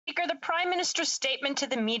Speaker, the Prime Minister's statement to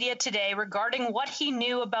the media today regarding what he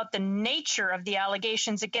knew about the nature of the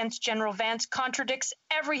allegations against General Vance contradicts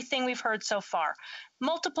everything we've heard so far.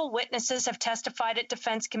 Multiple witnesses have testified at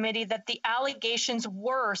Defense Committee that the allegations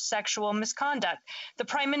were sexual misconduct. The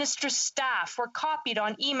Prime Minister's staff were copied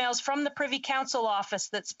on emails from the Privy Council office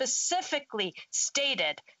that specifically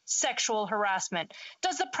stated sexual harassment.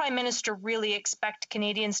 Does the Prime Minister really expect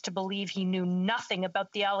Canadians to believe he knew nothing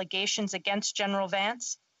about the allegations against General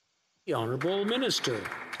Vance? The Honourable Minister.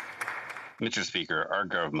 Mr. Speaker, our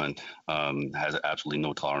government has absolutely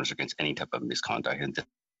no tolerance against any type of misconduct, and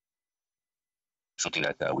something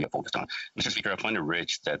that we have focused on. Mr. Speaker, I find it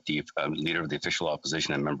rich that the leader of the official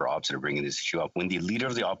opposition and member opposite are bringing this issue up when the leader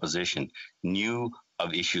of the opposition knew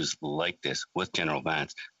of issues like this with General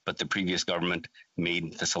Vance, but the previous government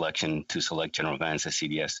made the selection to select General Vance as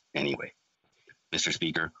CDS anyway. Mr.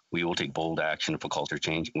 Speaker, we will take bold action for culture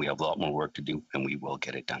change. We have a lot more work to do, and we will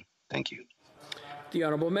get it done. Thank you. The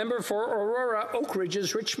Honourable Member for Aurora, Oak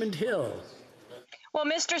Ridges, Richmond Hill. Well,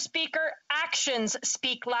 Mr. Speaker, actions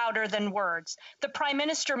speak louder than words. The Prime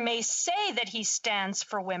Minister may say that he stands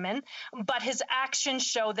for women, but his actions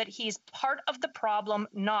show that he's part of the problem,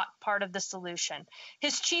 not part of the solution.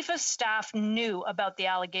 His Chief of Staff knew about the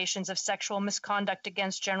allegations of sexual misconduct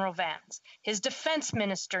against General Vance. His Defence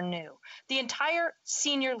Minister knew. The entire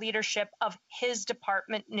senior leadership of his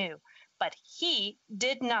department knew, but he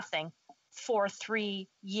did nothing for 3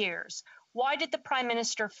 years. Why did the Prime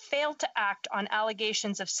Minister fail to act on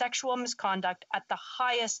allegations of sexual misconduct at the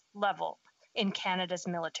highest level in Canada's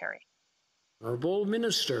military? Honourable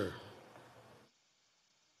Minister.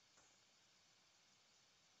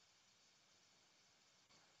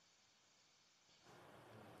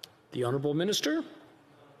 The Honourable Minister.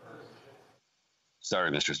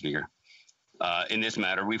 Sorry, Mr. Speaker. In this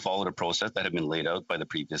matter, we followed a process that had been laid out by the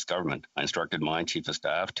previous government. I instructed my Chief of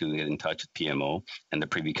Staff to get in touch with PMO and the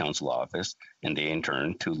Privy Council office, and they in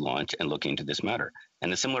turn to launch and look into this matter.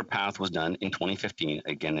 And a similar path was done in 2015,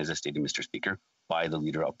 again, as I stated, Mr. Speaker, by the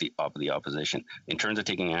leader of the opposition. In terms of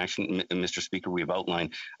taking action, Mr. Speaker, we have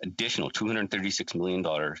outlined additional $236 million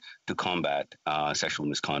to combat sexual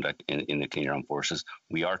misconduct in the Canadian Armed Forces.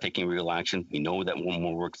 We are taking real action. We know that one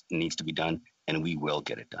more work needs to be done, and we will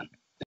get it done.